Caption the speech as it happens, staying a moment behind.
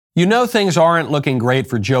You know things aren't looking great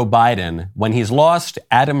for Joe Biden when he's lost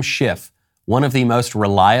Adam Schiff, one of the most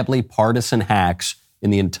reliably partisan hacks in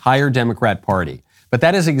the entire Democrat Party. But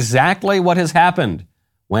that is exactly what has happened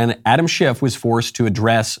when Adam Schiff was forced to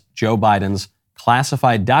address Joe Biden's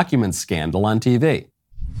classified documents scandal on TV.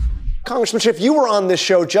 Congressman Schiff, you were on this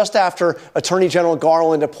show just after Attorney General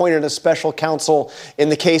Garland appointed a special counsel in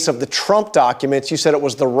the case of the Trump documents. You said it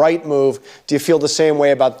was the right move. Do you feel the same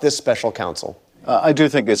way about this special counsel? I do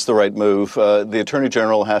think it's the right move. The Attorney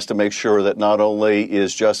General has to make sure that not only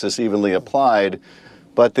is justice evenly applied,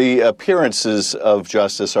 but the appearances of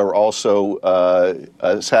justice are also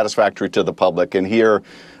satisfactory to the public. And here,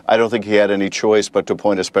 I don't think he had any choice but to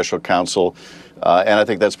appoint a special counsel. And I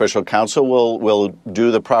think that special counsel will do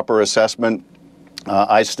the proper assessment.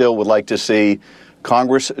 I still would like to see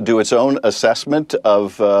Congress do its own assessment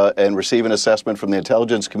of and receive an assessment from the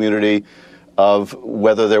intelligence community of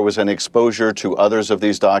whether there was an exposure to others of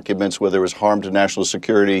these documents, whether there was harm to national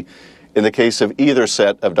security in the case of either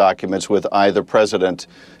set of documents with either president.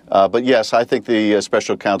 But yes, I think the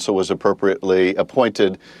special counsel was appropriately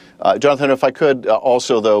appointed. Jonathan, if I could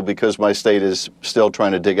also, though, because my state is still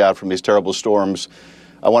trying to dig out from these terrible storms,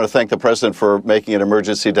 I want to thank the president for making an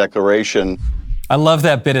emergency declaration. I love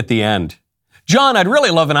that bit at the end. John, I'd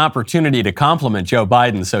really love an opportunity to compliment Joe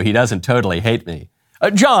Biden so he doesn't totally hate me.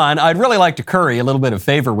 John, I'd really like to curry a little bit of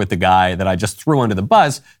favor with the guy that I just threw under the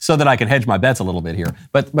bus so that I can hedge my bets a little bit here.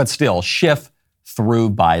 But still, Schiff threw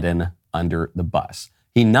Biden under the bus.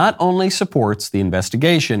 He not only supports the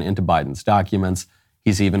investigation into Biden's documents,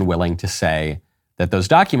 he's even willing to say that those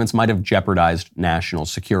documents might have jeopardized national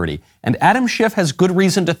security. And Adam Schiff has good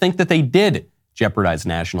reason to think that they did jeopardize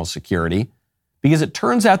national security, because it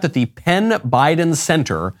turns out that the Penn Biden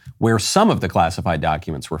Center, where some of the classified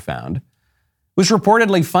documents were found, was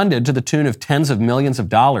reportedly funded to the tune of tens of millions of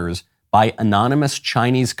dollars by anonymous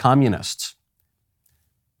Chinese communists.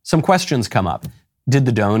 Some questions come up. Did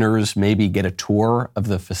the donors maybe get a tour of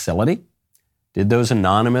the facility? Did those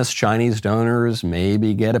anonymous Chinese donors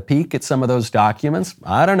maybe get a peek at some of those documents?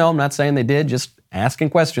 I don't know. I'm not saying they did, just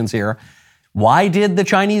asking questions here. Why did the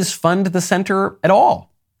Chinese fund the center at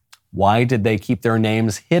all? Why did they keep their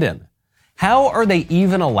names hidden? How are they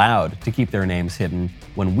even allowed to keep their names hidden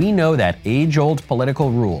when we know that age-old political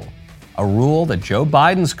rule, a rule that Joe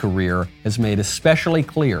Biden's career has made especially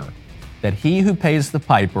clear, that he who pays the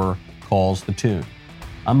piper calls the tune?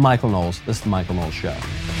 I'm Michael Knowles. This is The Michael Knowles Show.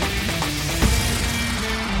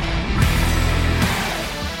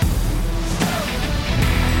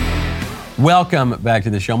 Welcome back to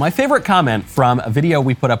the show. My favorite comment from a video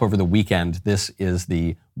we put up over the weekend. This is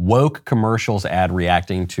the woke commercials ad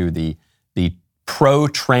reacting to the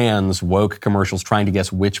pro-trans woke commercials, trying to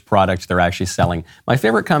guess which product they're actually selling. My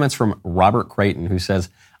favorite comment's from Robert Creighton, who says,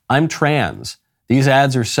 "I'm trans. These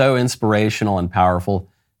ads are so inspirational and powerful.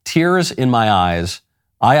 Tears in my eyes.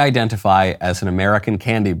 I identify as an American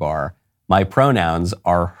candy bar. My pronouns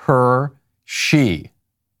are her, she."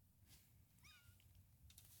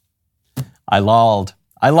 I lolled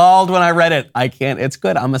when I read it. I can't, it's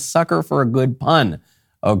good. I'm a sucker for a good pun,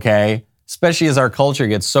 okay? Especially as our culture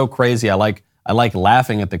gets so crazy. I like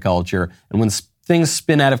laughing at the culture. And when things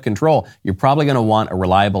spin out of control, you're probably going to want a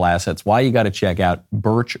reliable asset. That's why you got to check out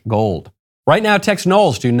Birch Gold. Right now, text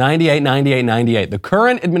Knowles to 989898. The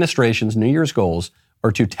current administration's New Year's goals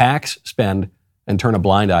are to tax, spend, and turn a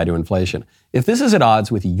blind eye to inflation. If this is at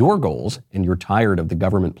odds with your goals and you're tired of the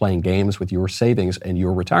government playing games with your savings and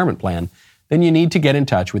your retirement plan, then you need to get in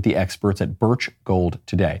touch with the experts at Birch Gold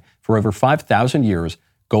today. For over 5,000 years,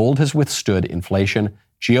 gold has withstood inflation,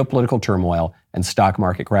 geopolitical turmoil, and stock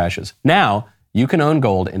market crashes. Now, you can own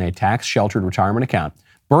gold in a tax-sheltered retirement account.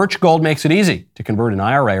 Birch Gold makes it easy to convert an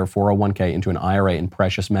IRA or 401k into an IRA in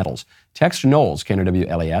precious metals. Text Knowles,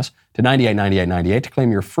 K-N-O-W-L-E-S, to 989898 to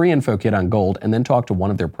claim your free info kit on gold, and then talk to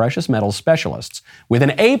one of their precious metals specialists. With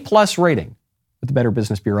an A+ rating with the Better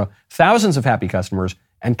Business Bureau, thousands of happy customers,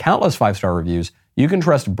 and countless 5-star reviews, you can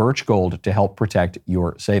trust Birch Gold to help protect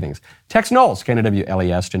your savings. Text Knowles,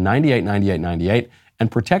 K-N-O-W-L-E-S, to 989898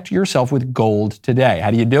 and protect yourself with gold today.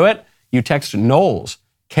 How do you do it? You text Knowles,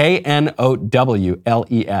 K-N-O-W-L-E-S,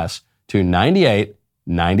 to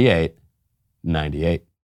 989898.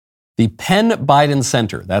 The Penn Biden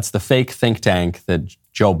Center, that's the fake think tank that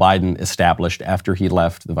Joe Biden established after he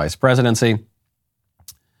left the vice presidency.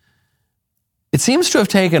 It seems to have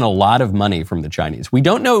taken a lot of money from the Chinese. We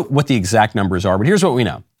don't know what the exact numbers are, but here's what we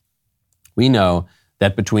know. We know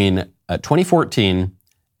that between 2014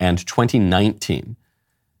 and 2019,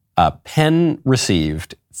 Penn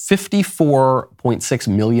received $54.6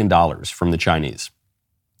 million from the Chinese.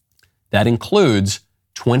 That includes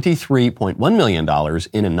 $23.1 million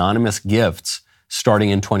in anonymous gifts starting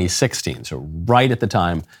in 2016. So right at the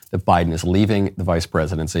time that Biden is leaving the vice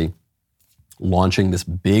presidency, launching this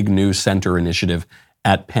big new center initiative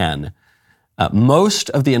at Penn.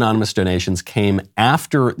 Most of the anonymous donations came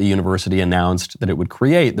after the university announced that it would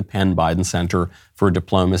create the Penn Biden Center for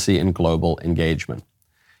Diplomacy and Global Engagement.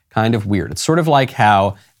 Kind of weird. It's sort of like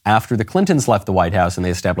how after the Clintons left the White House and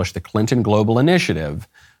they established the Clinton Global Initiative,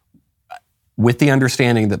 with the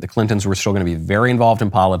understanding that the Clintons were still going to be very involved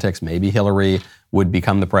in politics, maybe Hillary would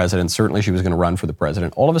become the president, certainly she was going to run for the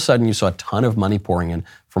president. All of a sudden, you saw a ton of money pouring in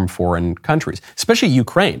from foreign countries, especially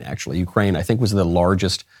Ukraine, actually. Ukraine, I think, was the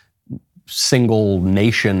largest single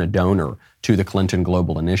nation donor to the Clinton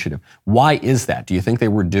Global Initiative. Why is that? Do you think they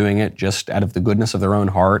were doing it just out of the goodness of their own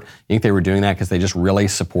heart? You think they were doing that because they just really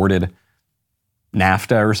supported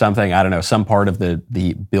NAFTA or something? I don't know, some part of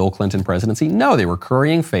the Bill Clinton presidency? No, they were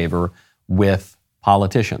currying favor with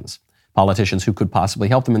politicians who could possibly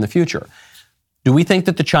help them in the future. Do we think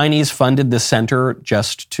that the Chinese funded this center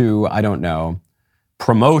just to, I don't know,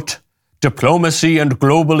 promote diplomacy and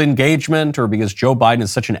global engagement, or because Joe Biden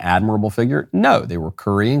is such an admirable figure? No, they were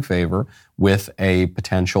currying favor with a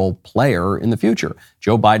potential player in the future.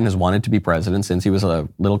 Joe Biden has wanted to be president since he was a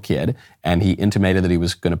little kid, and he intimated that he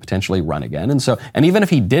was going to potentially run again. And even if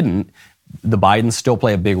he didn't, the Bidens still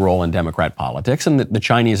play a big role in Democrat politics, and the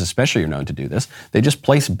Chinese especially are known to do this. They just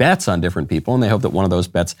place bets on different people, and they hope that one of those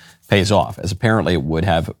bets pays off, as apparently it would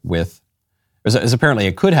have as apparently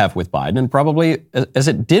it could have with Biden, and probably as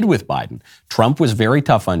it did with Biden. Trump was very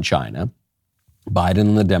tough on China. Biden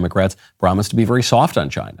and the Democrats promised to be very soft on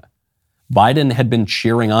China. Biden had been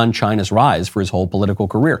cheering on China's rise for his whole political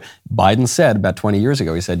career. Biden said about 20 years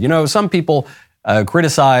ago, he said, some people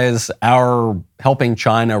criticize our helping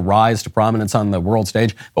China rise to prominence on the world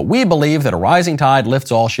stage, but we believe that a rising tide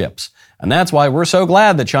lifts all ships. And that's why we're so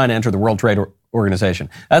glad that China entered the World Trade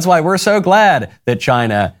Organization. That's why we're so glad that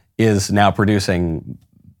China is now producing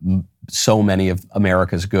so many of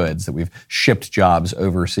America's goods, that we've shipped jobs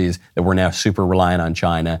overseas, that we're now super reliant on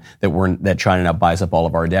China, that China now buys up all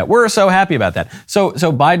of our debt. We're so happy about that. So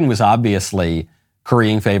Biden was obviously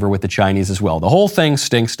currying favor with the Chinese as well. The whole thing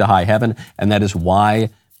stinks to high heaven, and that is why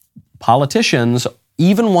politicians,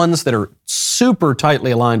 even ones that are super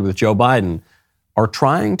tightly aligned with Joe Biden, are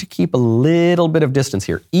trying to keep a little bit of distance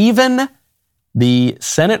here. Even the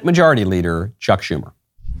Senate Majority Leader, Chuck Schumer.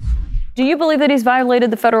 Do you believe that he's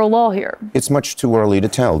violated the federal law here? It's much too early to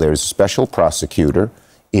tell. There's a special prosecutor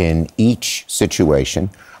in each situation.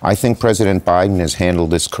 I think President Biden has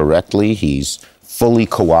handled this correctly. He's fully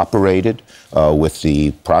cooperated with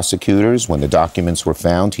the prosecutors. When the documents were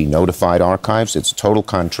found, he notified archives. It's a total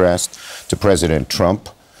contrast to President Trump,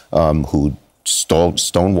 who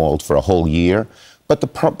stonewalled for a whole year. But the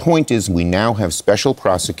point is, we now have special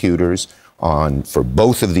prosecutors for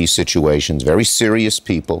both of these situations, very serious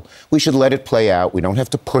people. We should let it play out. We don't have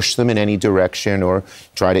to push them in any direction or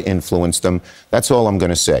try to influence them. That's all I'm going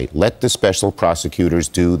to say. Let the special prosecutors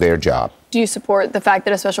do their job. Do you support the fact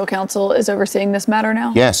that a special counsel is overseeing this matter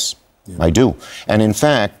now? Yes, I do. And in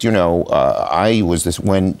fact, I was this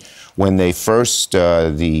when they first,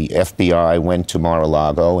 the FBI went to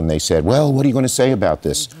Mar-a-Lago and they said, well, what are you going to say about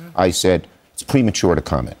this? I said, it's premature to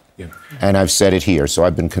comment. And I've said it here. So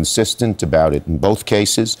I've been consistent about it in both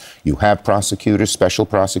cases. You have prosecutors, special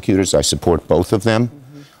prosecutors. I support both of them.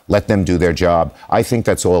 Let them do their job. I think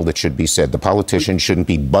that's all that should be said. The politicians shouldn't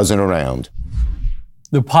be buzzing around.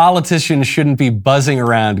 The politicians shouldn't be buzzing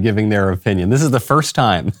around giving their opinion. This is the first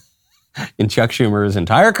time in Chuck Schumer's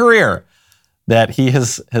entire career that he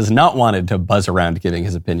has not wanted to buzz around giving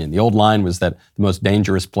his opinion. The old line was that the most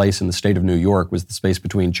dangerous place in the state of New York was the space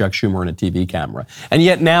between Chuck Schumer and a TV camera. And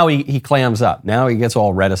yet now he clams up. Now he gets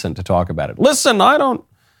all reticent to talk about it. Listen,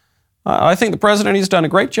 I think the president, he's done a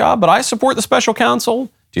great job, but I support the special counsel.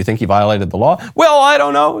 Do you think he violated the law? Well, I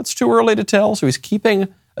don't know. It's too early to tell. So he's keeping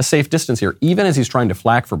a safe distance here. Even as he's trying to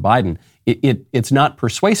flack for Biden, it's not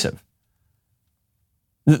persuasive.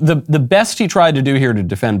 The best he tried to do here to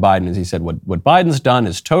defend Biden is he said, what Biden's done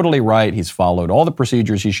is totally right. He's followed all the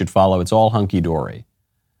procedures he should follow. It's all hunky-dory.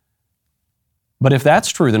 But if that's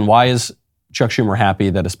true, then why is Chuck Schumer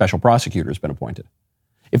happy that a special prosecutor has been appointed?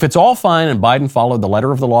 If it's all fine and Biden followed the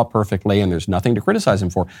letter of the law perfectly and there's nothing to criticize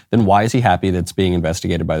him for, then why is he happy that it's being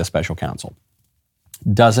investigated by the special counsel?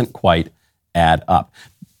 Doesn't quite add up.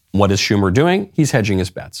 What is Schumer doing? He's hedging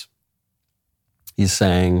his bets. He's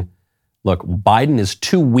saying, look, Biden is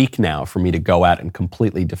too weak now for me to go out and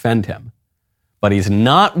completely defend him. But he's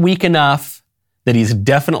not weak enough that he's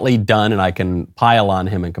definitely done and I can pile on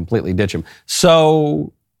him and completely ditch him.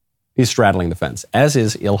 So he's straddling the fence, as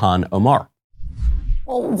is Ilhan Omar.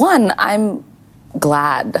 Well, one, I'm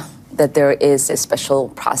glad that there is a special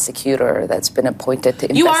prosecutor that's been appointed to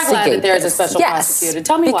investigate. You are glad that there is a special prosecutor.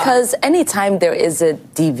 Tell me why. Because anytime there is a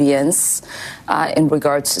deviance in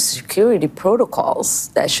regards to security protocols,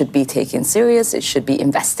 that should be taken serious. It should be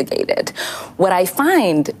investigated. What I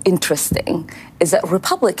find interesting is that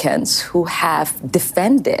Republicans who have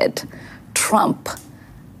defended Trump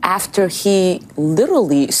after he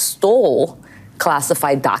literally stole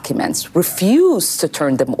classified documents, refused to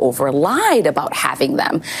turn them over, lied about having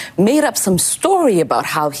them, made up some story about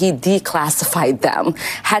how he declassified them,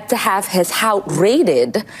 had to have his house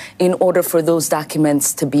raided in order for those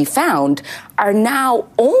documents to be found, are now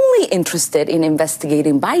only interested in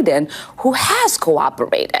investigating Biden, who has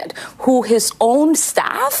cooperated, who his own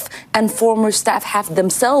staff and former staff have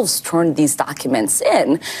themselves turned these documents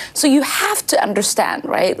in. So you have to understand,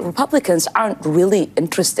 right? Republicans aren't really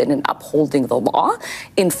interested in upholding the law,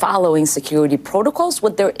 in following security protocols.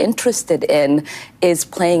 What they're interested in is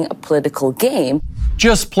playing a political game.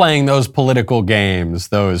 Just playing those political games,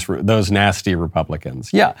 those nasty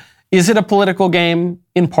Republicans. Yeah. Is it a political game?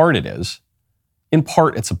 In part it is. In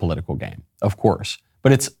part it's a political game, of course.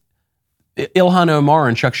 But it's Ilhan Omar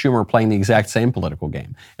and Chuck Schumer playing the exact same political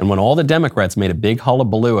game. And when all the Democrats made a big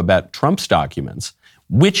hullabaloo about Trump's documents,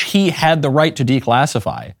 which he had the right to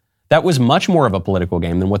declassify, that was much more of a political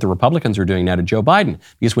game than what the Republicans are doing now to Joe Biden.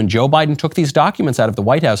 Because when Joe Biden took these documents out of the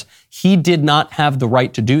White House, he did not have the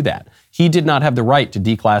right to do that. He did not have the right to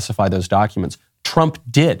declassify those documents. Trump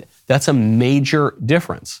did. That's a major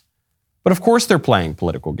difference. But of course they're playing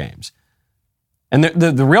political games. And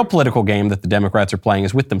the real political game that the Democrats are playing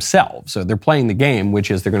is with themselves. So they're playing the game,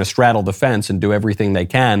 which is they're going to straddle the fence and do everything they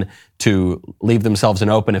can to leave themselves an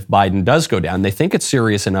open if Biden does go down. They think it's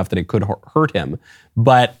serious enough that it could hurt him,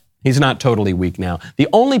 but he's not totally weak now. The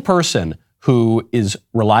only person who is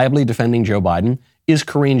reliably defending Joe Biden is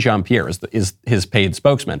Karine Jean-Pierre, is his paid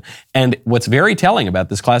spokesman. And what's very telling about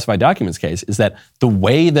this classified documents case is that the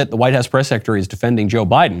way that the White House press secretary is defending Joe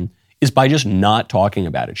Biden is by just not talking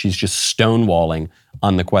about it. She's just stonewalling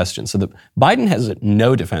on the question. So Biden has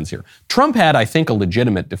no defense here. Trump had, I think, a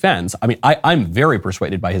legitimate defense. I mean, I'm very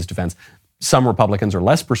persuaded by his defense. Some Republicans are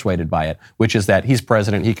less persuaded by it, which is that he's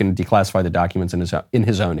president, he can declassify the documents in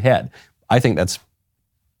his own head. I think that's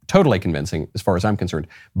totally convincing as far as I'm concerned.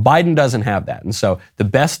 Biden doesn't have that. And so the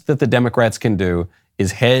best that the Democrats can do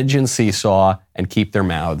is hedge and seesaw and keep their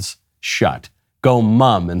mouths shut. Go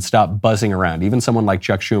mum and stop buzzing around. Even someone like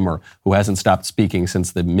Chuck Schumer, who hasn't stopped speaking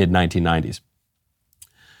since the mid-1990s.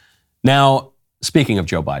 Now, speaking of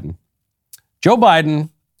Joe Biden,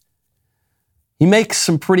 he makes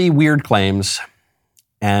some pretty weird claims,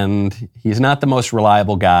 and he's not the most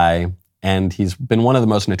reliable guy, and he's been one of the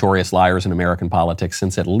most notorious liars in American politics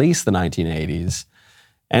since at least the 1980s.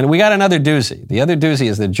 And we got another doozy. The other doozy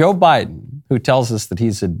is that Joe Biden, who tells us that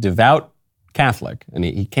he's a devout Catholic, and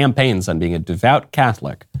he campaigns on being a devout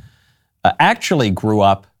Catholic, actually grew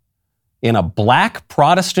up in a black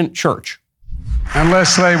Protestant church. And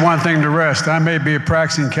let's lay one thing to rest. I may be a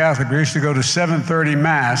practicing Catholic. We used to go to 7:30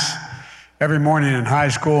 Mass every morning in high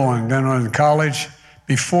school and then in college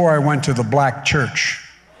before I went to the black church.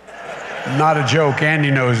 Not a joke.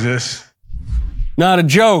 Andy knows this. Not a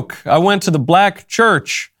joke. I went to the black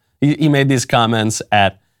church. He made these comments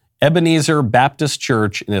at Ebenezer Baptist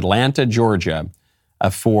Church in Atlanta, Georgia,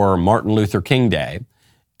 for Martin Luther King Day.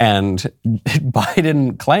 And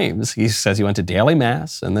Biden claims, he says he went to daily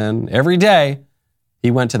mass, and then every day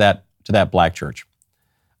he went to that black church.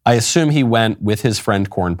 I assume he went with his friend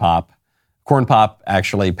Corn Pop. Corn Pop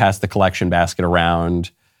actually passed the collection basket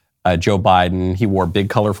around. Joe Biden, he wore big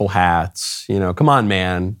colorful hats. You know, come on,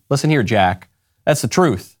 man. Listen here, Jack. That's the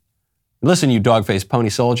truth. Listen, you dog-faced pony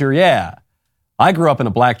soldier. Yeah. I grew up in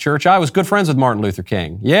a black church. I was good friends with Martin Luther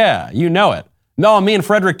King. Yeah, you know it. No, me and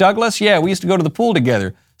Frederick Douglass, yeah, we used to go to the pool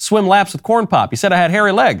together, swim laps with Corn Pop. He said I had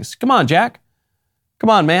hairy legs. Come on, Jack. Come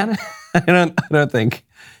on, man. I don't think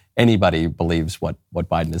anybody believes what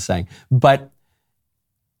Biden is saying. But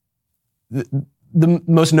the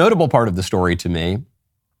most notable part of the story to me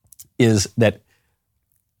is that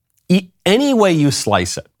any way you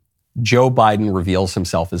slice it, Joe Biden reveals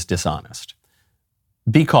himself as dishonest.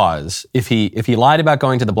 Because if he lied about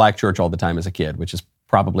going to the black church all the time as a kid, which is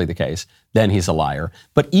probably the case, then he's a liar.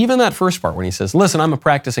 But even that first part when he says, listen, I'm a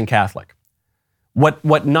practicing Catholic.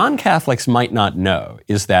 What non-Catholics might not know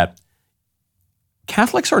is that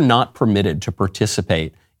Catholics are not permitted to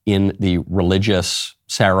participate in the religious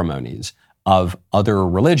ceremonies of other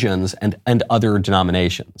religions and other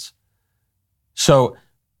denominations. So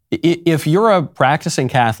if you're a practicing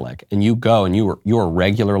Catholic and you go and you are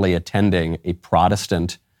regularly attending a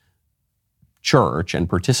Protestant church and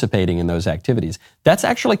participating in those activities, that's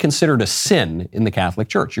actually considered a sin in the Catholic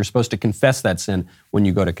Church. You're supposed to confess that sin when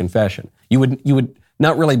you go to confession. You would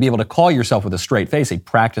not really be able to call yourself with a straight face a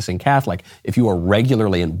practicing Catholic if you are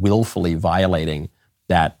regularly and willfully violating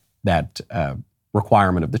that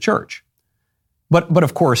requirement of the church. But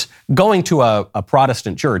of course, going to a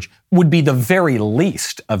Protestant church would be the very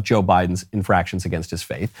least of Joe Biden's infractions against his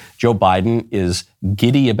faith. Joe Biden is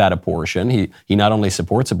giddy about abortion. He not only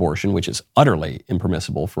supports abortion, which is utterly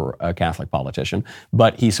impermissible for a Catholic politician,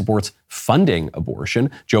 but he supports funding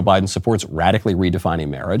abortion. Joe Biden supports radically redefining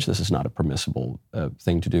marriage. This is not a permissible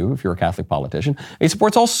thing to do if you're a Catholic politician. He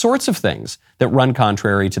supports all sorts of things that run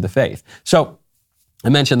contrary to the faith. So I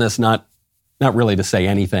mention this not really to say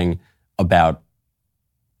anything about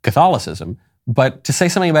Catholicism, but to say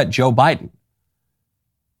something about Joe Biden.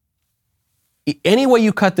 Any way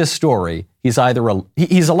you cut this story, he's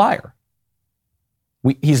a liar.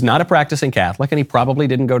 He's not a practicing Catholic, and he probably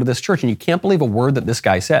didn't go to this church, and you can't believe a word that this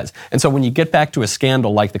guy says. And so when you get back to a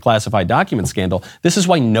scandal like the classified document scandal, this is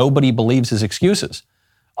why nobody believes his excuses.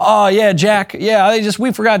 Oh, yeah, Jack, yeah,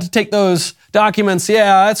 we forgot to take those documents.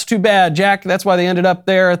 Yeah, that's too bad, Jack. That's why they ended up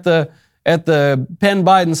there at the Penn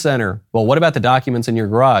Biden Center. Well, what about the documents in your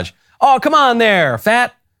garage? Oh, come on there,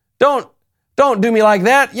 fat. Don't do me like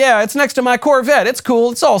that. Yeah, it's next to my Corvette. It's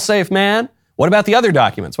cool. It's all safe, man. What about the other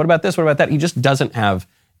documents? What about this? What about that? He just doesn't have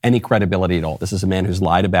any credibility at all. This is a man who's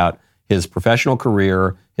lied about his professional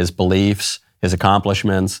career, his beliefs, his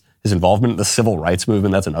accomplishments, his involvement in the civil rights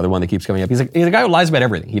movement. That's another one that keeps coming up. He's a guy who lies about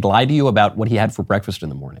everything. He'd lie to you about what he had for breakfast in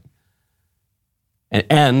the morning.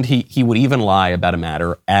 And he would even lie about a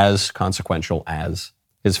matter as consequential as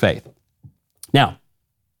his faith. Now,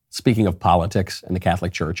 speaking of politics and the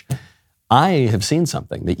Catholic Church, I have seen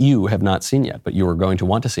something that you have not seen yet, but you are going to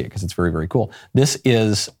want to see it because it's very, very cool. This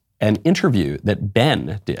is an interview that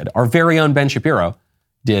Ben did, our very own Ben Shapiro,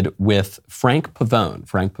 did with Frank Pavone.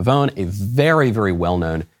 Frank Pavone, a very, very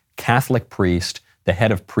well-known Catholic priest, the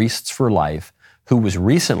head of Priests for Life, who was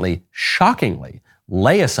recently, shockingly,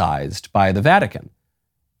 laicized by the Vatican.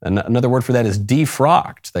 And another word for that is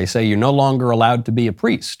defrocked. They say you're no longer allowed to be a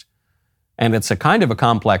priest. And it's a kind of a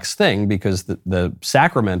complex thing because the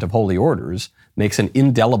sacrament of holy orders makes an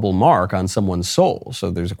indelible mark on someone's soul. So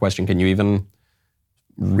there's a question, can you even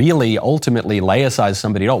really ultimately laicize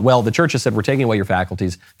somebody at all? Well, the church has said we're taking away your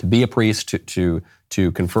faculties to be a priest, to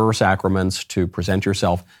confer sacraments, to present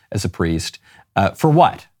yourself as a priest. For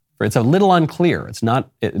what? It's a little unclear.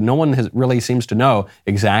 No one really seems to know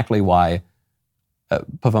exactly why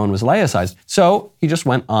Pavone was laicized. So he just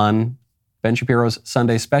went on Ben Shapiro's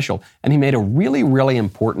Sunday special, and he made a really, really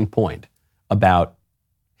important point about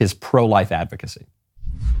his pro-life advocacy.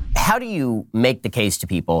 How do you make the case to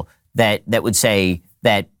people that would say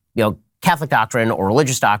that, Catholic doctrine or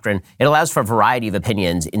religious doctrine, it allows for a variety of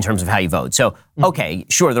opinions in terms of how you vote. So, okay,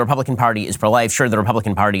 sure, the Republican Party is pro-life. Sure, the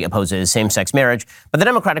Republican Party opposes same-sex marriage. But the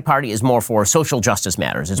Democratic Party is more for social justice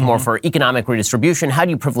matters. It's more for economic redistribution. How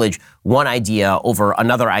do you privilege one idea over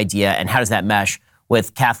another idea, and how does that mesh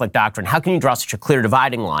with Catholic doctrine? How can you draw such a clear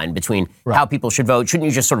dividing line between how people should vote? Shouldn't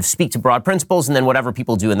you just sort of speak to broad principles, and then whatever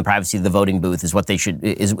people do in the privacy of the voting booth is what they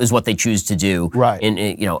is what they choose to do,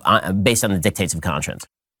 based on the dictates of conscience?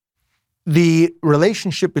 The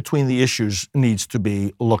relationship between the issues needs to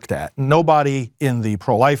be looked at. Nobody in the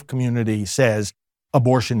pro-life community says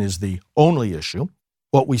abortion is the only issue.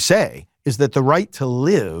 What we say is that the right to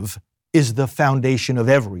live is the foundation of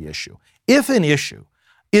every issue. If an issue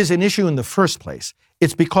is an issue in the first place,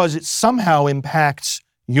 it's because it somehow impacts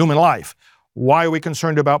human life. Why are we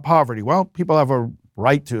concerned about poverty? Well, people have a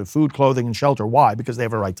right to food, clothing, and shelter. Why? Because they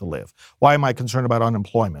have a right to live. Why am I concerned about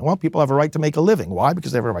unemployment? Well, people have a right to make a living. Why?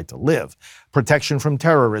 Because they have a right to live. Protection from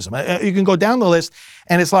terrorism. You can go down the list,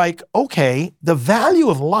 and it's like, okay, the value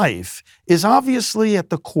of life is obviously at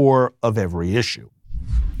the core of every issue.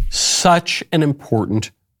 Such an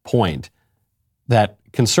important point that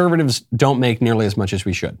conservatives don't make nearly as much as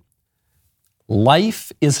we should.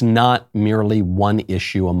 Life is not merely one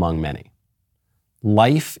issue among many.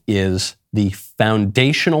 Life is the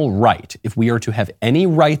foundational right. If we are to have any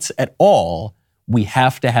rights at all, we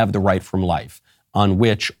have to have the right from life, on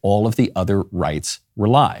which all of the other rights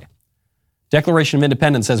rely. Declaration of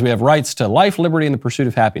Independence says we have rights to life, liberty, and the pursuit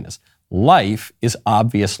of happiness. Life is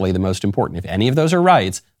obviously the most important. If any of those are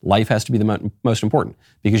rights, life has to be the most important,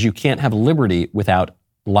 because you can't have liberty without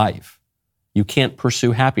life. You can't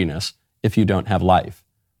pursue happiness if you don't have life.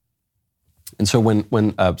 And so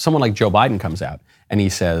when someone like Joe Biden comes out and he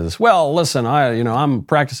says, "Well, listen, I'm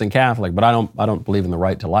practicing Catholic, but I don't believe in the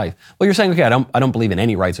right to life." Well, you're saying, okay, I don't believe in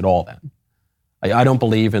any rights at all. Then I don't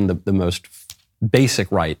believe in the most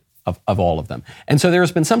basic right of all of them. And so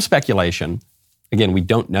there's been some speculation. Again, we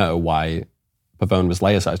don't know why Pavone was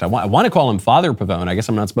laicized. I want to call him Father Pavone. I guess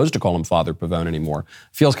I'm not supposed to call him Father Pavone anymore.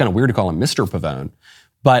 It feels kind of weird to call him Mr. Pavone.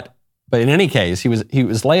 But in any case, he was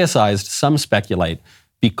laicized, some speculate,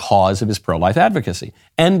 because of his pro-life advocacy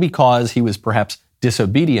and because he was perhaps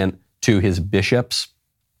disobedient to his bishops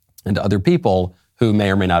and other people who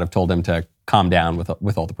may or may not have told him to calm down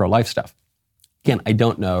with all the pro-life stuff. Again, I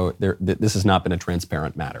don't know. This has not been a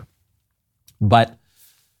transparent matter. But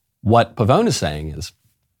what Pavone is saying is,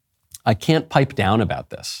 I can't pipe down about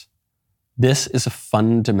this. This is a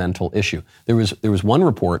fundamental issue. There was one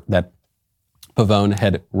report that Pavone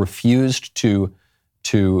had refused to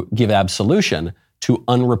give absolution to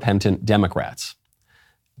unrepentant Democrats.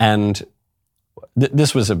 And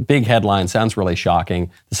this was a big headline, sounds really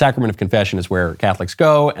shocking. The Sacrament of Confession is where Catholics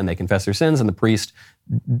go and they confess their sins, and the priest,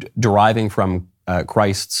 deriving from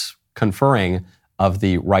Christ's conferring of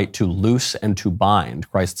the right to loose and to bind.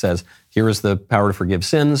 Christ says, here is the power to forgive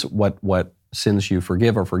sins. What sins you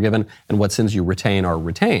forgive are forgiven, and what sins you retain are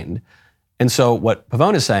retained. And so what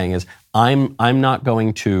Pavone is saying is,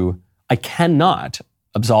 I cannot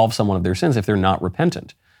absolve someone of their sins if they're not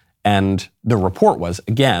repentant. And the report was,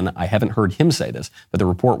 again, I haven't heard him say this, but the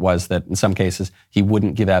report was that in some cases he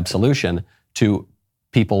wouldn't give absolution to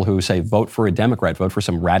people who say, vote for a Democrat, vote for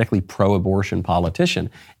some radically pro-abortion politician,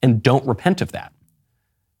 and don't repent of that.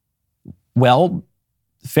 Well,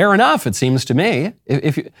 fair enough, it seems to me.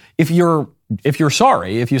 If you're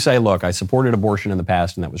sorry, if you say, look, I supported abortion in the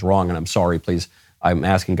past and that was wrong and I'm sorry, please, I'm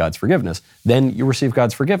asking God's forgiveness, then you receive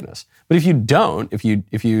God's forgiveness. But if you don't,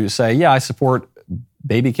 if you say, yeah, I support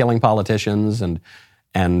baby-killing politicians and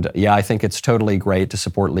yeah, I think it's totally great to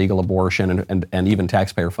support legal abortion and even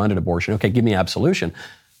taxpayer-funded abortion, okay, give me absolution.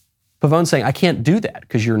 Pavone's saying, I can't do that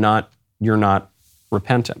because you're not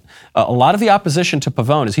repentant. A lot of the opposition to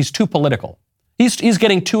Pavone is he's too political. He's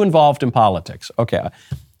getting too involved in politics. Okay.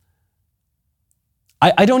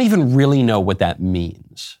 I don't even really know what that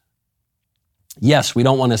means. Yes, we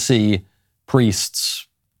don't want to see priests,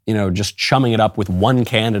 just chumming it up with one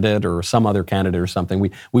candidate or some other candidate or something.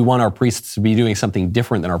 We want our priests to be doing something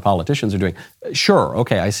different than our politicians are doing. Sure,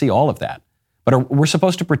 okay, I see all of that. But we're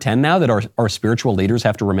supposed to pretend now that our spiritual leaders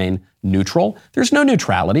have to remain neutral? There's no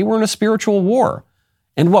neutrality. We're in a spiritual war.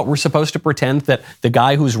 And what, we're supposed to pretend that the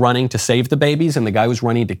guy who's running to save the babies and the guy who's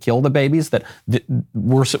running to kill the babies, that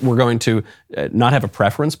we're going to not have a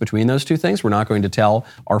preference between those two things? We're not going to tell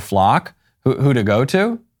our flock who to go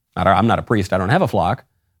to? I'm not a priest. I don't have a flock.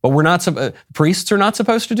 But priests are not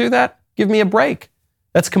supposed to do that? Give me a break.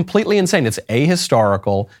 That's completely insane. It's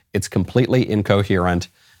ahistorical. It's completely incoherent.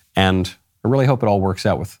 And I really hope it all works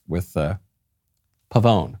out with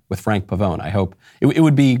Pavone, with Frank Pavone. I hope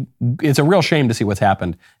it's a real shame to see what's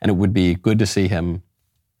happened, and it would be good to see him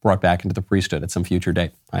brought back into the priesthood at some future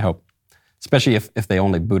date, I hope. Especially if they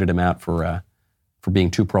only booted him out for being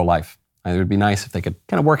too pro-life. It would be nice if they could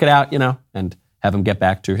kind of work it out, and have him get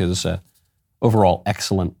back to his overall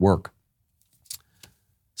excellent work.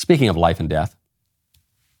 Speaking of life and death,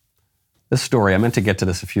 this story, I meant to get to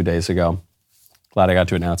this a few days ago. Glad I got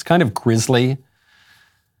to it now. It's kind of grisly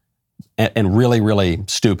and really, really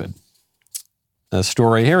stupid. The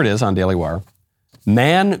story, here it is on Daily Wire.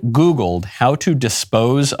 Man Googled how to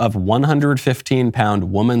dispose of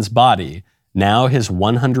 115-pound woman's body. Now his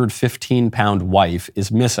 115-pound wife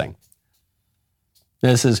is missing.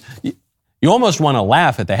 This is, you almost want to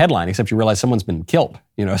laugh at the headline, except you realize someone's been killed.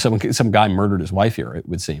 Some guy murdered his wife here, it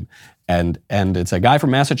would seem. And it's a guy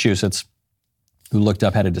from Massachusetts who looked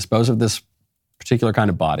up how to dispose of this particular kind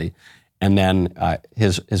of body. And then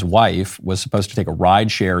his wife was supposed to take a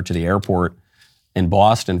ride share to the airport in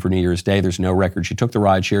Boston for New Year's Day. There's no record. She took the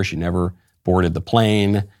ride share. She never boarded the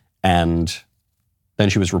plane. And then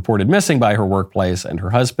she was reported missing by her workplace and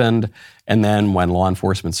her husband. And then when law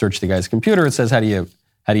enforcement searched the guy's computer, it says, how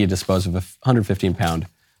do you dispose of a 115-pound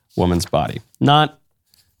woman's body? Not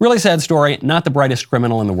really sad story. Not the brightest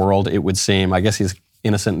criminal in the world, it would seem. I guess he's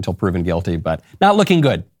innocent until proven guilty, but not looking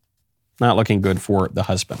good. Not looking good for the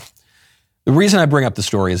husband. The reason I bring up the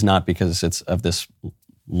story is not because it's of this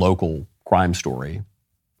local crime story,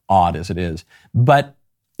 odd as it is, but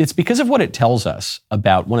it's because of what it tells us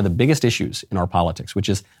about one of the biggest issues in our politics, which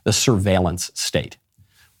is the surveillance state.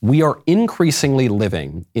 We are increasingly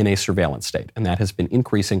living in a surveillance state, and that has been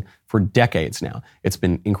increasing for decades now. It's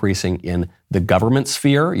been increasing in the government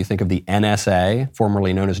sphere. You think of the NSA,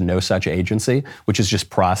 formerly known as No Such Agency, which is just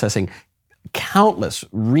processing countless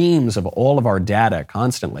reams of all of our data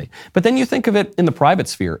constantly. But then you think of it in the private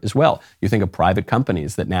sphere as well. You think of private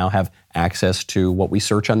companies that now have access to what we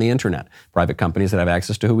search on the internet, private companies that have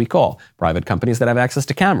access to who we call, private companies that have access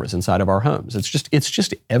to cameras inside of our homes. It's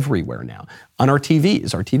just everywhere now. On our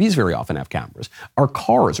TVs very often have cameras. Our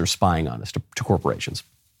cars are spying on us to corporations.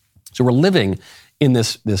 So we're living in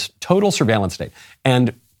this total surveillance state.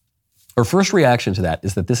 And our first reaction to that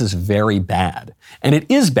is that this is very bad. And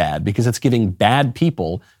it is bad because it's giving bad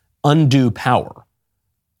people undue power.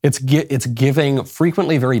 It's giving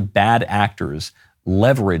frequently very bad actors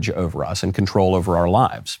leverage over us and control over our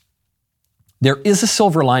lives. There is a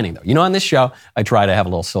silver lining, though. You know, on this show, I try to have a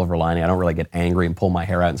little silver lining. I don't really get angry and pull my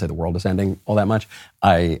hair out and say the world is ending all that much.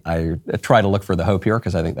 I try to look for the hope here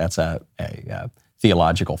because I think that's a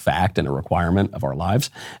theological fact and a requirement of our lives.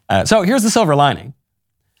 So here's the silver lining.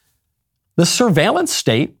 The surveillance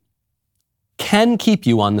state can keep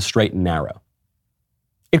you on the straight and narrow.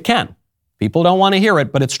 It can. People don't want to hear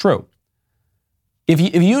it, but it's true. If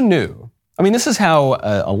you knew, I mean, this is how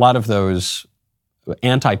a lot of those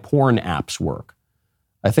anti-porn apps work.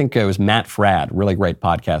 I think it was Matt Fradd, really great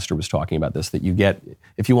podcaster, was talking about this, that you get,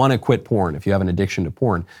 if you want to quit porn, if you have an addiction to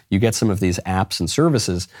porn, you get some of these apps and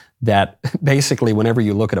services that basically whenever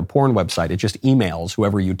you look at a porn website, it just emails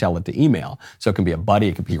whoever you tell it to email. So it can be a buddy,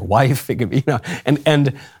 it could be your wife, it could be,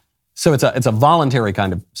 and so it's a voluntary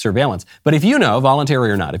kind of surveillance. But if you know,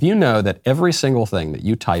 voluntary or not, if you know that every single thing that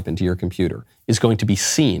you type into your computer is going to be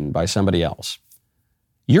seen by somebody else,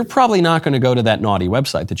 you're probably not going to go to that naughty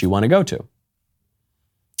website that you want to go to.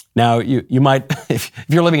 Now, you might, if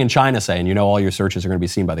you're living in China, say, and you know all your searches are going to be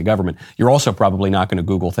seen by the government, you're also probably not going to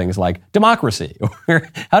Google things like democracy or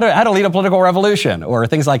how to lead a political revolution or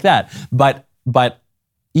things like that. But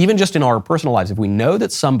even just in our personal lives, if we know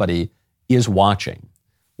that somebody is watching,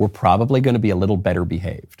 we're probably going to be a little better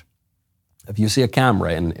behaved. If you see a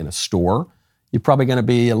camera in a store, you're probably going to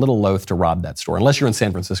be a little loath to rob that store, unless you're in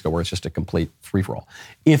San Francisco where it's just a complete free-for-all.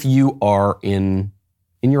 If you are in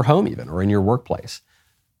your home even or in your workplace,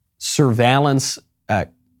 surveillance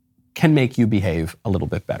can make you behave a little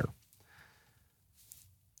bit better.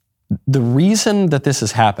 The reason that this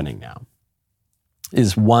is happening now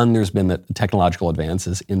is, one, there's been the technological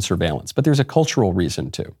advances in surveillance, but there's a cultural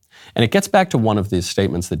reason too. And it gets back to one of these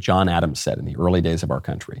statements that John Adams said in the early days of our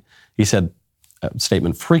country. He said, a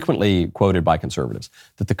statement frequently quoted by conservatives,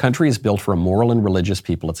 that the country is built for a moral and religious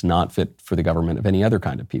people. It's not fit for the government of any other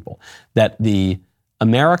kind of people. That the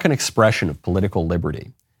American expression of political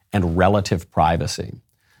liberty and relative privacy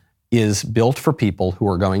is built for people who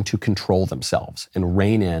are going to control themselves and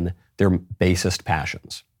rein in their basest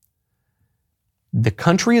passions. The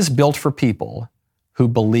country is built for people who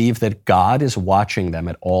believe that God is watching them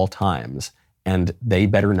at all times and they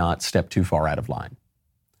better not step too far out of line.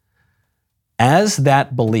 As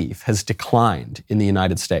that belief has declined in the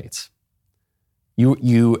United States,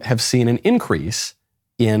 you have seen an increase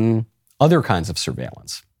in other kinds of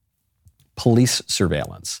surveillance. Police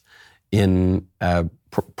surveillance, in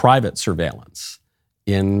private surveillance,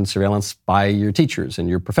 in surveillance by your teachers and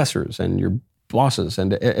your professors and your bosses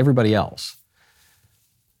and everybody else.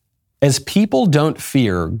 As people don't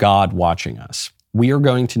fear God watching us, we are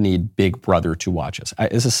going to need Big Brother to watch us.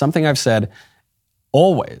 This is something I've said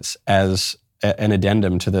always as an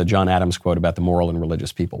addendum to the John Adams quote about the moral and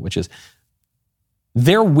religious people, which is,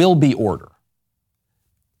 there will be order.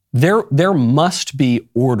 There must be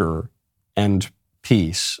order and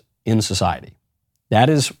peace in society. That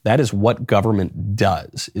is what government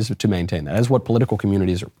does, is to maintain that. That is what political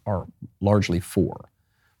communities are largely for.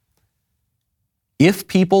 If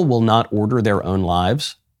people will not order their own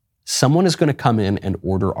lives, someone is going to come in and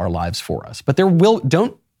order our lives for us. But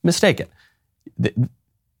don't mistake it.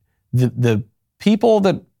 The people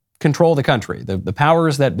that control the country, the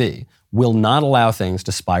powers that be, will not allow things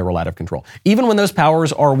to spiral out of control. Even when those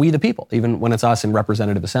powers are we the people, even when it's us in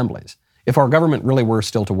representative assemblies. If our government really were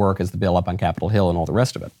still to work as the bill up on Capitol Hill and all the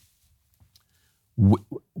rest of it,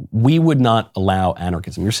 we would not allow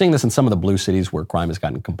anarchism. You're seeing this in some of the blue cities where crime has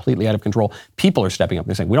gotten completely out of control. People are stepping up.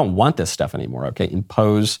 They're saying, we don't want this stuff anymore, okay?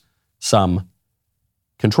 Impose some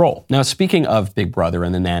control. Now, speaking of Big Brother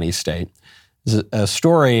and the nanny state, there's a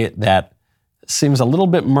story that seems a little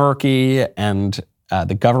bit murky, and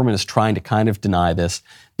the government is trying to kind of deny this.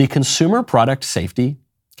 The Consumer Product Safety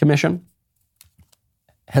Commission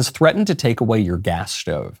has threatened to take away your gas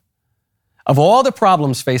stove. Of all the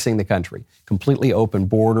problems facing the country, completely open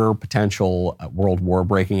border, potential world war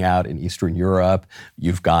breaking out in Eastern Europe,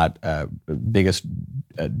 you've got biggest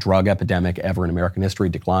drug epidemic ever in American history,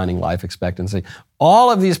 declining life expectancy, all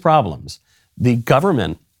of these problems, the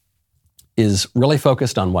government is really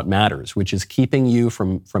focused on what matters, which is keeping you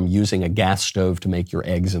from using a gas stove to make your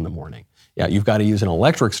eggs in the morning. Yeah, you've got to use an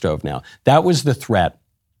electric stove now. That was the threat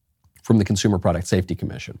from the Consumer Product Safety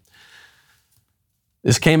Commission.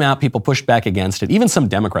 This came out, people pushed back against it. Even some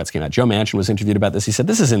Democrats came out. Joe Manchin was interviewed about this. He said,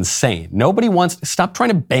 this is insane. Nobody wants, stop trying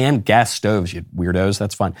to ban gas stoves, you weirdos,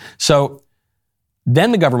 that's fine. So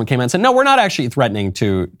then the government came out and said, no, we're not actually threatening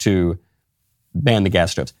to ban the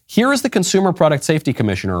gas stoves. Here is the Consumer Product Safety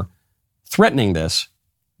Commissioner threatening this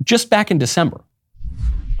just back in December.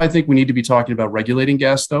 I think we need to be talking about regulating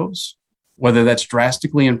gas stoves, whether that's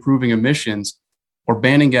drastically improving emissions or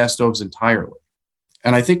banning gas stoves entirely.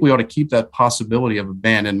 And I think we ought to keep that possibility of a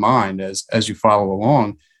ban in mind as you follow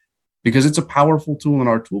along, because it's a powerful tool in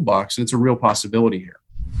our toolbox and it's a real possibility here.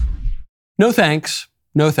 No thanks.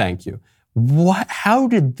 No thank you. How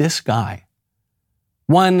did this guy?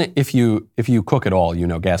 One, if you cook at all, you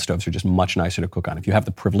know gas stoves are just much nicer to cook on. If you have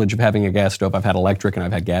the privilege of having a gas stove, I've had electric and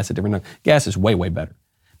I've had gas at different times. Gas is way, way better.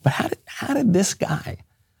 But how did this guy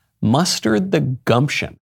muster the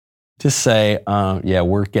gumption to say, yeah,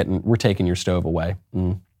 we're taking your stove away?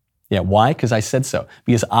 Yeah, why? Because I said so.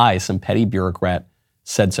 Because I, some petty bureaucrat,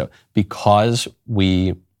 said so. Because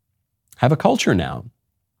we have a culture now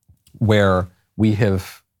where we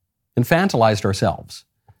have infantilized ourselves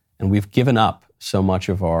and we've given up so much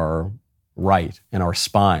of our right and our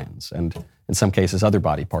spines and in some cases other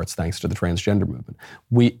body parts thanks to the transgender movement.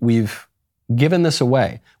 We've given this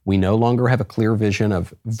away. We no longer have a clear vision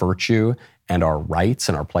of virtue and our rights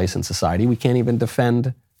and our place in society. We can't even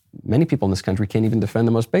defend, many people in this country can't even defend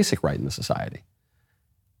the most basic right in the society.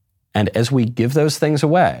 And as we give those things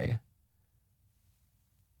away,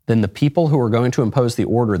 then the people who are going to impose the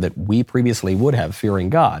order that we previously would have, fearing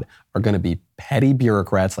God, are going to be petty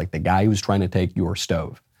bureaucrats like the guy who's trying to take your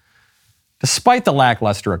stove. Despite the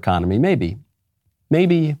lackluster economy, maybe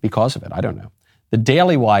because of it, I don't know. The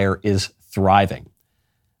Daily Wire is thriving.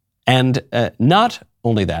 And not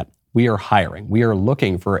only that, we are hiring. We are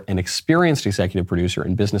looking for an experienced executive producer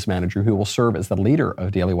and business manager who will serve as the leader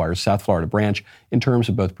of Daily Wire's South Florida branch in terms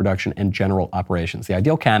of both production and general operations. The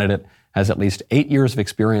ideal candidate has at least 8 years of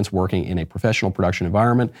experience working in a professional production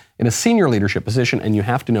environment in a senior leadership position, and you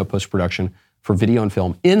have to know post-production for video and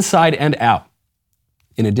film inside and out.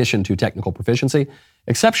 In addition to technical proficiency,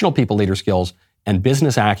 exceptional people leader skills and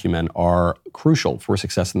business acumen are crucial for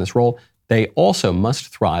success in this role. They also must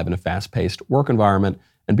thrive in a fast-paced work environment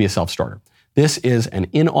and be a self-starter. This is an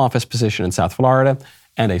in-office position in South Florida,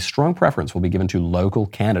 and a strong preference will be given to local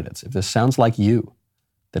candidates. If this sounds like you,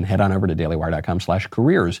 then head on over to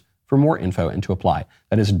dailywire.com/careers for more info and to apply.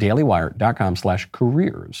 That is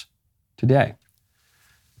dailywire.com/careers today.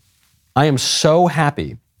 I am so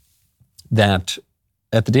happy that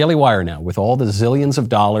at the Daily Wire now, with all the zillions of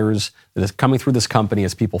dollars that is coming through this company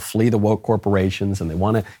as people flee the woke corporations and they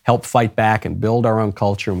want to help fight back and build our own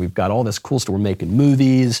culture, and we've got all this cool stuff. We're making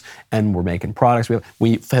movies and we're making products.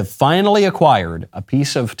 We have finally acquired a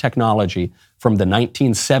piece of technology from the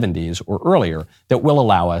 1970s or earlier that will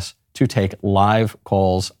allow us to take live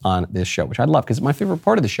calls on this show, which I love because my favorite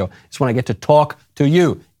part of the show is when I get to talk to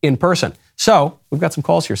you in person. So we've got some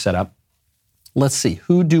calls here set up. Let's see,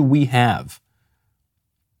 who do we have?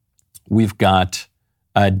 We've got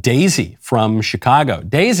Daisy from Chicago.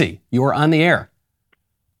 Daisy, you are on the air.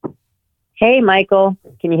 Hey, Michael.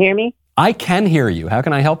 Can you hear me? I can hear you. How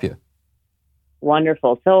can I help you?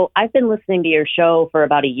 Wonderful. So I've been listening to your show for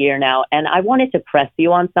about a year now, and I wanted to press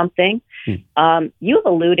you on something. You've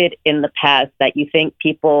alluded in the past that you think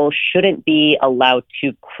people shouldn't be allowed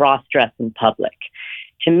to cross-dress in public.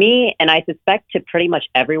 To me, and I suspect to pretty much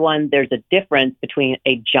everyone, there's a difference between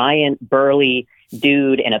a giant, burly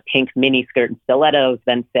dude in a pink miniskirt and stilettos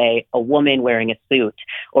than, say, a woman wearing a suit,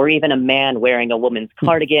 or even a man wearing a woman's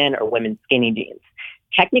cardigan or women's skinny jeans.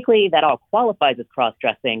 Technically, that all qualifies as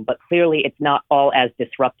cross-dressing, but clearly it's not all as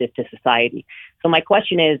disruptive to society. So my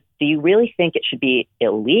question is, do you really think it should be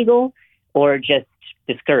illegal or just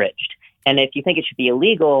discouraged? And if you think it should be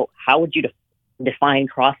illegal, how would you define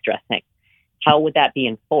cross-dressing? How would that be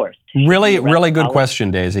enforced? Really good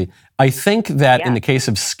question, Daisy. I think that in the case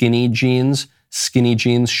of skinny jeans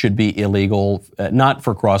should be illegal, not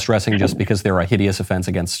for cross-dressing just because they're a hideous offense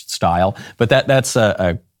against style, but that's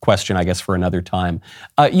a question, I guess, for another time.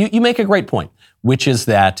 You make a great point, which is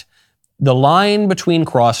that the line between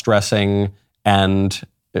cross-dressing and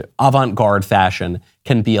avant-garde fashion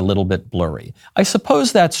can be a little bit blurry. I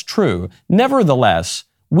suppose that's true. Nevertheless,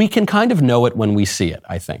 we can kind of know it when we see it,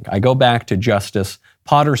 I think. I go back to Justice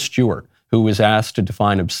Potter Stewart, who was asked to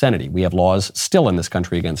define obscenity. We have laws still in this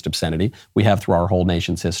country against obscenity. We have through our whole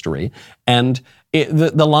nation's history. And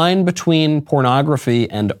the line between pornography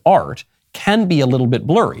and art can be a little bit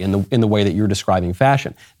blurry in the way that you're describing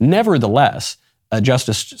fashion. Nevertheless,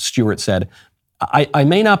 Justice Stewart said, I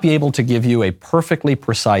may not be able to give you a perfectly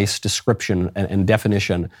precise description and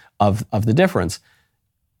definition of the difference,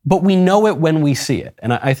 but we know it when we see it,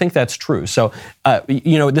 and I think that's true. So,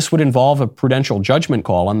 this would involve a prudential judgment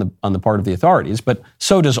call on the part of the authorities, but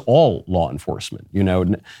so does all law enforcement.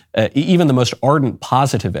 Even the most ardent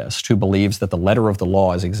positivist who believes that the letter of the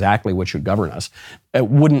law is exactly what should govern us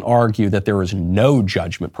wouldn't argue that there is no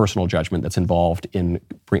judgment, personal judgment, that's involved in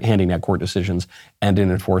handing down court decisions and in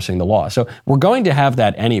enforcing the law. So we're going to have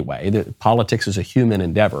that anyway. Politics is a human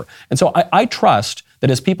endeavor, and so I trust that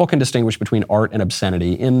as people can distinguish between art and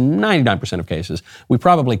obscenity in 99% of cases, we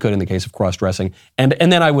probably could in the case of cross-dressing. And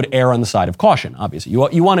then I would err on the side of caution, obviously.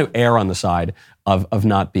 You want to err on the side of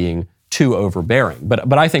not being too overbearing.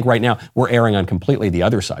 But I think right now we're erring on completely the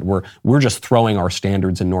other side. We're just throwing our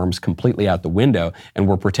standards and norms completely out the window, and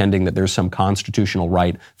we're pretending that there's some constitutional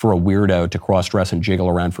right for a weirdo to cross-dress and jiggle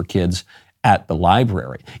around for kids at the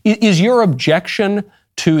library. Is your objection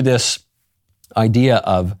to this idea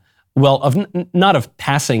of not of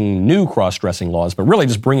passing new cross-dressing laws, but really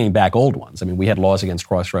just bringing back old ones? I mean, we had laws against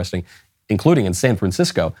cross-dressing, including in San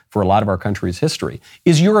Francisco, for a lot of our country's history.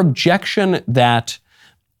 Is your objection that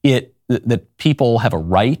people have a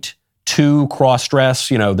right to cross-dress,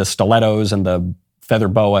 the stilettos and the feather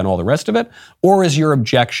boa and all the rest of it? Or is your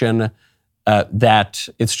objection that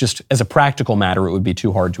it's just, as a practical matter, it would be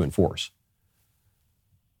too hard to enforce?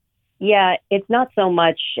 Yeah, it's not so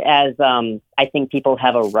much as I think people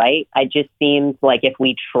have a right. It just seems like if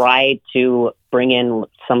we tried to bring in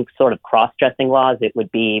some sort of cross-dressing laws, it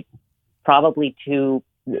would be probably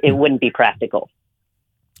it wouldn't be practical.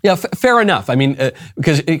 Yeah, fair enough. I mean,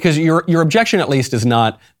 because your objection at least is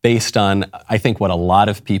not based on, I think, what a lot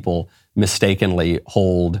of people mistakenly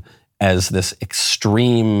hold as this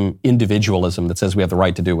extreme individualism that says we have the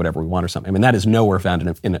right to do whatever we want or something. I mean, that is nowhere found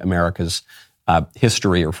in America's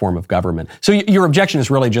history or form of government. So your objection is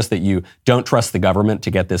really just that you don't trust the government to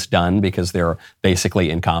get this done because they're basically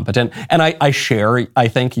incompetent. And I share, I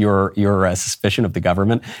think, your suspicion of the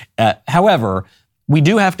government. However, we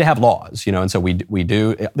do have to have laws, and so we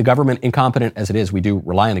do. The government, incompetent as it is, we do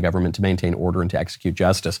rely on the government to maintain order and to execute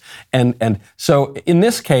justice. And so in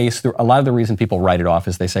this case, a lot of the reason people write it off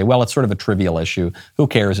is they say, well, it's sort of a trivial issue. Who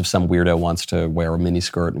cares if some weirdo wants to wear a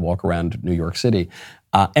miniskirt and walk around New York City?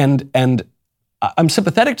 And I'm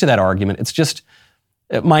sympathetic to that argument. It's just,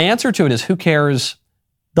 my answer to it is, who cares?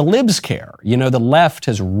 The libs care. The left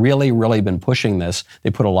has really, really been pushing this. They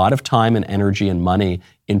put a lot of time and energy and money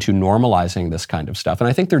into normalizing this kind of stuff. And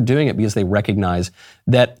I think they're doing it because they recognize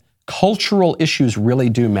that cultural issues really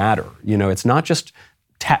do matter. It's not just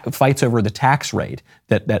fights over the tax rate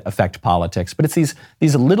that affect politics, but it's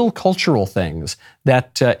these little cultural things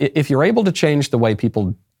that if you're able to change the way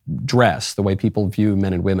people dress, the way people view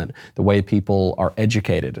men and women, the way people are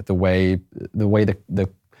educated, the way the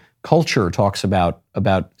culture talks about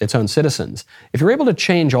its own citizens. If you're able to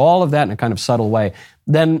change all of that in a kind of subtle way,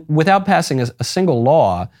 then without passing a single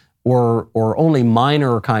law or only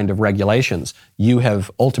minor kind of regulations, you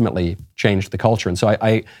have ultimately changed the culture. And so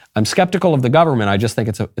I'm skeptical of the government. I just think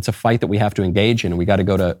it's a fight that we have to engage in, and we got to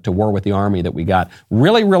go to war with the army that we got.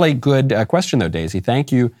 Really, really good question though, Daisy.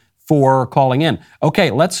 Thank you for calling in.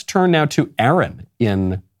 Okay, let's turn now to Aaron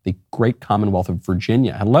in the great Commonwealth of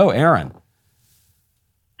Virginia. Hello, Aaron.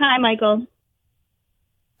 Hi, Michael.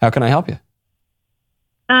 How can I help you?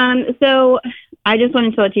 So I just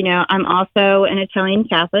wanted to let you know I'm also an Italian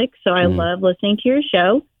Catholic, so I love listening to your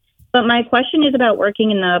show. But my question is about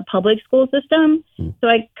working in the public school system. So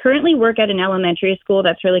I currently work at an elementary school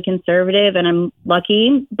that's really conservative, and I'm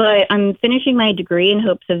lucky, but I'm finishing my degree in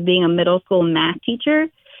hopes of being a middle school math teacher.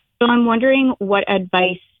 So I'm wondering what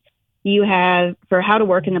advice you have for how to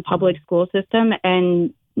work in the public school system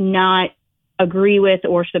and not agree with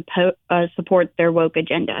or support their woke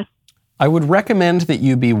agenda. I would recommend that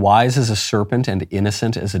you be wise as a serpent and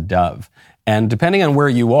innocent as a dove. And depending on where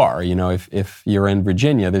you are, if you're in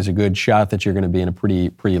Virginia, there's a good shot that you're going to be in a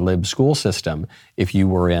pretty lib school system. If you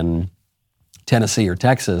were in Tennessee or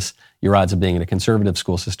Texas, your odds of being in a conservative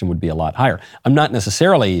school system would be a lot higher. I'm not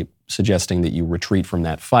necessarily suggesting that you retreat from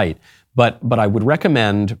that fight, but I would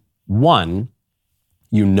recommend, one,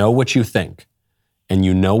 you know what you think, and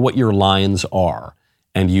you know what your lines are,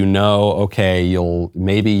 and okay, you'll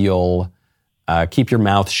keep your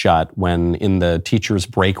mouth shut when in the teacher's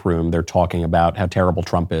break room they're talking about how terrible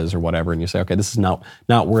Trump is or whatever, and you say, okay, this is not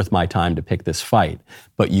worth my time to pick this fight.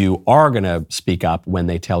 But you are going to speak up when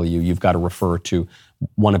they tell you you've got to refer to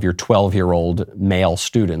one of your 12-year-old male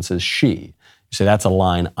students as she. You say, that's a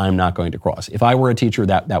line I'm not going to cross. If I were a teacher,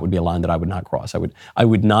 that would be a line that I would not cross. I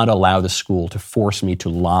would not allow the school to force me to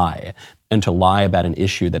lie, and to lie about an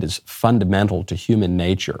issue that is fundamental to human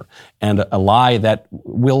nature, and a lie that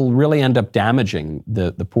will really end up damaging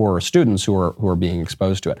the poorer students who are being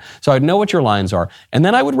exposed to it. So I'd know what your lines are, and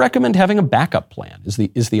then I would recommend having a backup plan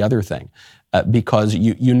is the other thing, because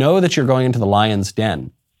you know that you're going into the lion's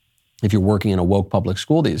den if you're working in a woke public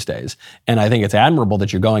school these days. And I think it's admirable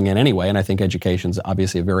that you're going in anyway, and I think education's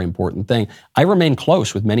obviously a very important thing. I remain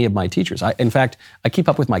close with many of my teachers. In fact, I keep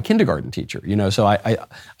up with my kindergarten teacher, so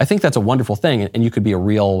I think that's a wonderful thing, and you could be a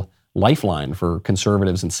real lifeline for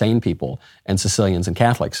conservatives and sane people and Sicilians and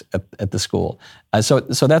Catholics at the school. So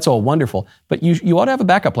that's all wonderful. But you ought to have a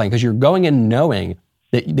backup plan, because you're going in knowing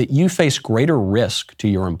that you face greater risk to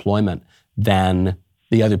your employment than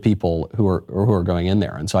the other people who are going in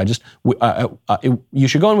there. And so you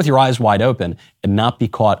should go in with your eyes wide open and not be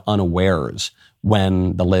caught unawares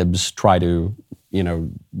when the libs try to,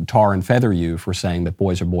 tar and feather you for saying that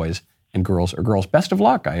boys are boys and girls are girls. Best of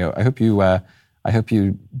luck. I hope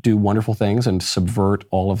you do wonderful things and subvert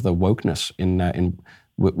all of the wokeness in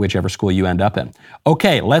whichever school you end up in.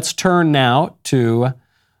 Okay, let's turn now to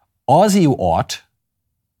Ozzyot.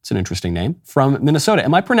 It's an interesting name, from Minnesota.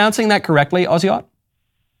 Am I pronouncing that correctly, Ozzyot?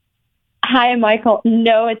 Hi, Michael.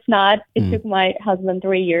 No, it's not. It took my husband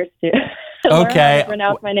 3 years to learn how to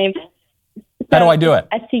pronounce my name. How do I do it?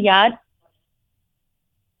 Asiyat.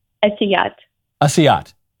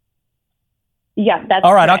 Asiyat. Yeah, that's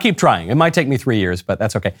all right. correct. I'll keep trying. It might take me 3 years, but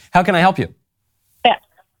that's okay. How can I help you?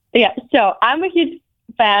 Yeah. So I'm a huge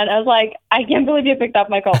fan. I was like, I can't believe you picked up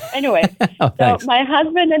my call. Anyway, so my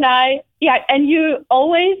husband and I, and you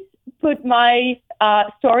always put my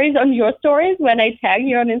stories on your stories when I tag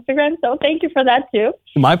you on Instagram. So thank you for that too.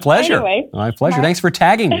 My pleasure. Anyway, my pleasure. Thanks for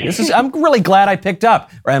tagging me. I'm really glad I picked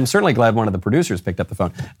up. Or I'm certainly glad one of the producers picked up the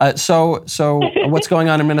phone. So what's going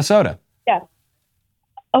on in Minnesota? Yeah.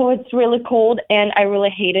 Oh, it's really cold, and I really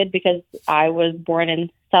hate it because I was born in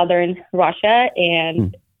southern Russia,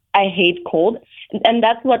 and I hate cold. And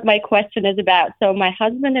that's what my question is about. So my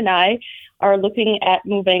husband and I are looking at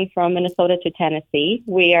moving from Minnesota to Tennessee.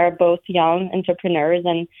 We are both young entrepreneurs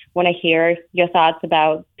and want to hear your thoughts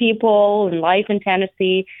about people and life in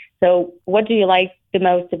Tennessee. So what do you like the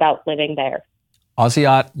most about living there?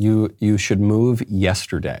 Ozzyot, you should move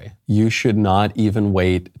yesterday. You should not even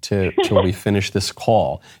wait till we finish this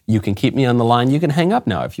call. You can keep me on the line. You can hang up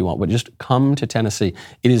now if you want, but just come to Tennessee.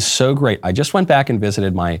 It is so great. I just went back and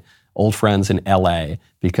visited my old friends in LA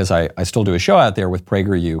because I still do a show out there with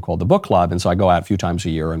PragerU called The Book Club. And so I go out a few times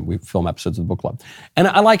a year and we film episodes of The Book Club. And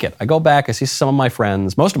I like it. I go back, I see some of my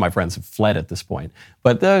friends. Most of my friends have fled at this point,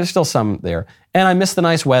 but there's still some there. And I miss the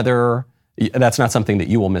nice weather. That's not something that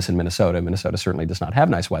you will miss in Minnesota. Minnesota certainly does not have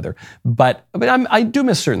nice weather. But I do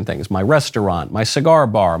miss certain things. My restaurant, my cigar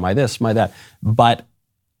bar, my this, my that. But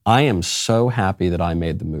I am so happy that I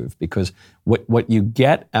made the move, because what you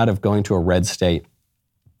get out of going to a red state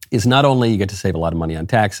is not only you get to save a lot of money on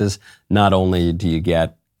taxes, not only do you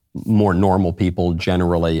get more normal people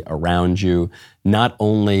generally around you, not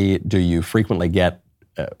only do you frequently get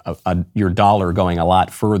your dollar going a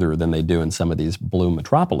lot further than they do in some of these blue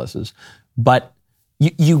metropolises, but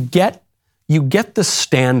you get the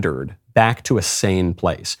standard back to a sane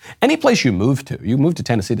place. Any place you move to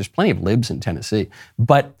Tennessee, there's plenty of libs in Tennessee,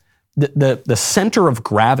 but the center of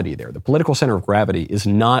gravity there, the political center of gravity, is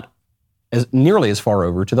not nearly as far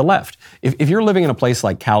over to the left. If you're living in a place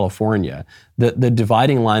like California, the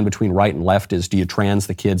dividing line between right and left is, do you trans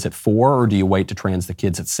the kids at 4 or do you wait to trans the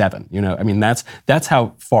kids at 7? That's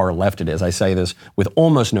how far left it is. I say this with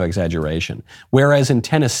almost no exaggeration. Whereas in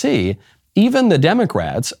Tennessee, even the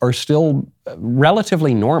Democrats are still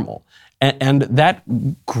relatively normal. And that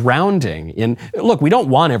grounding in, look, we don't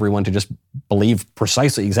want everyone to just believe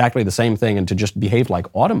precisely exactly the same thing and to just behave like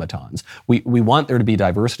automatons. We want there to be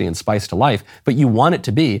diversity and spice to life, but you want it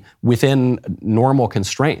to be within normal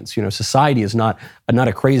constraints. Society is not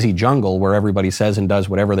a crazy jungle where everybody says and does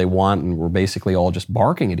whatever they want and we're basically all just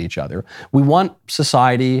barking at each other. We want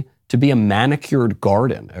society to be a manicured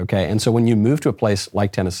garden, okay? And so when you move to a place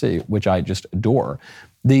like Tennessee, which I just adore,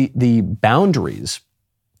 the boundaries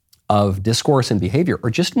of discourse and behavior are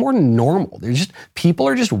just more normal. People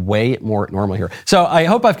are just way more normal here. So I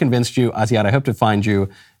hope I've convinced you, Ozzyot. I hope to find you,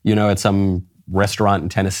 at some restaurant in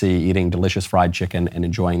Tennessee eating delicious fried chicken and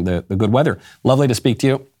enjoying the good weather. Lovely to speak to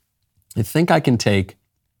you. I think I can take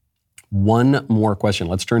one more question.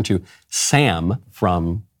 Let's turn to Sam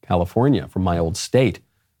from California, from my old state.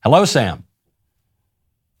 Hello, Sam.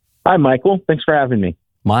 Hi, Michael. Thanks for having me.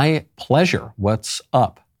 My pleasure. What's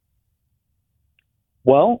up?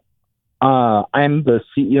 Well, I'm the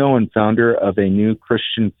CEO and founder of a new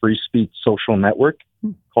Christian free speech social network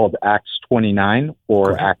called Acts 29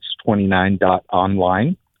 or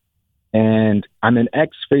acts29.online. And I'm an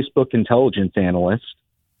ex-Facebook intelligence analyst.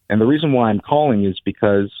 And the reason why I'm calling is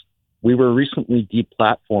because we were recently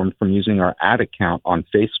deplatformed from using our ad account on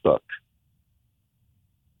Facebook.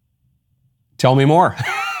 Tell me more.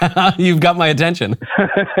 You've got my attention.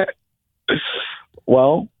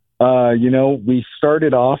 Well, we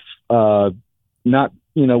started off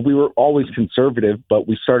we were always conservative, but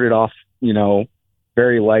we started off,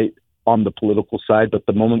 very light on the political side. But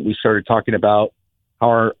the moment we started talking about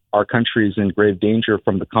how our country is in grave danger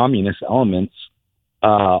from the communist elements,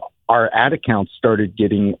 our ad accounts started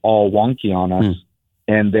getting all wonky on us,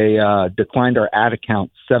 and they declined our ad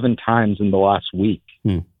account 7 times in the last week.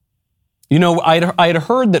 I'd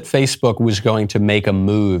heard that Facebook was going to make a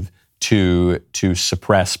move to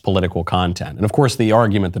suppress political content. And of course, the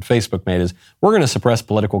argument that Facebook made is we're going to suppress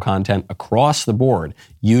political content across the board.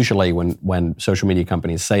 Usually when social media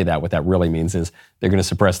companies say that, what that really means is they're going to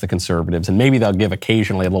suppress the conservatives, and maybe they'll give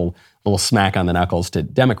occasionally a little smack on the knuckles to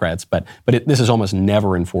Democrats, but this is almost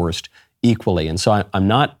never enforced equally. And so I'm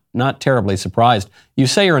not terribly surprised. You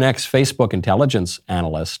say you're an ex-Facebook intelligence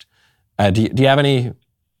analyst. Do you have any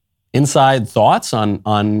inside thoughts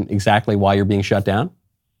on exactly why you're being shut down?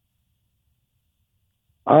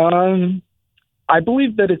 I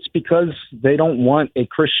believe that it's because they don't want a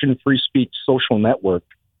Christian free speech social network.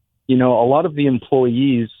 A lot of the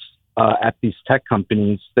employees at these tech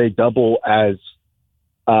companies, they double as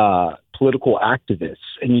political activists,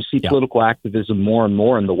 and you see political activism more and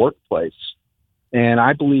more in the workplace. And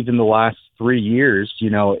I believe in the last 3 years,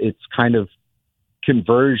 it's kind of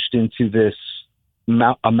converged into this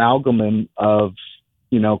amalgam of,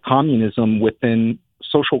 communism within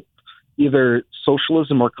either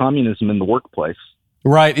socialism or communism in the workplace.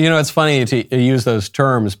 Right. It's funny to use those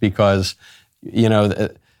terms because, I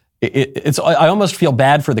almost feel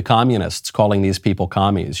bad for the communists calling these people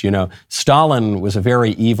commies. Stalin was a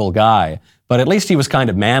very evil guy, but at least he was kind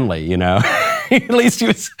of manly, At least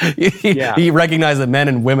he recognized that men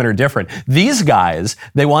and women are different. These guys,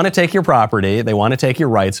 they want to take your property, they want to take your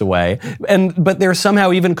rights away, but they're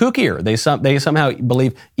somehow even kookier. They somehow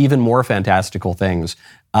believe even more fantastical things.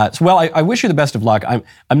 I wish you the best of luck.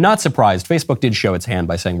 I'm not surprised. Facebook did show its hand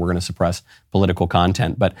by saying we're going to suppress political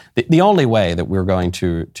content, but the only way that we're going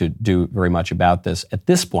to do very much about this at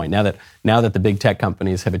this point, now that the big tech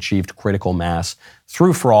companies have achieved critical mass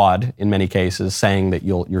through fraud in many cases, saying that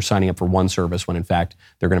you're signing up for one service when in fact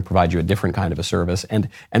they're going to provide you a different kind of a service, and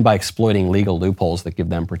by exploiting legal loopholes that give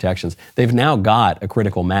them protections, they've now got a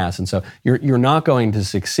critical mass, and so you're not going to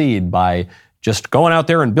succeed by just going out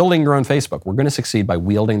there and building your own Facebook. We're going to succeed by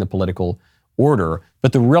wielding the political order.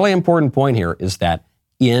 But the really important point here is that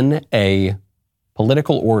in a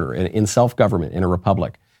political order, in self-government, in a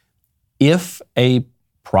republic, if a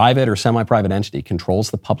private or semi-private entity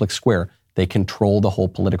controls the public square, they control the whole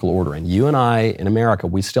political order. And you and I in America,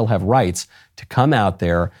 we still have rights to come out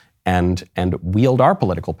there and wield our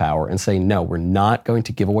political power and say, no, we're not going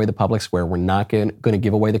to give away the public square. We're not going to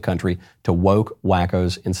give away the country to woke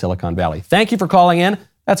wackos in Silicon Valley. Thank you for calling in.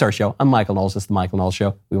 That's our show. I'm Michael Knowles. This is The Michael Knowles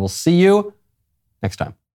Show. We will see you next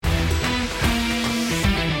time.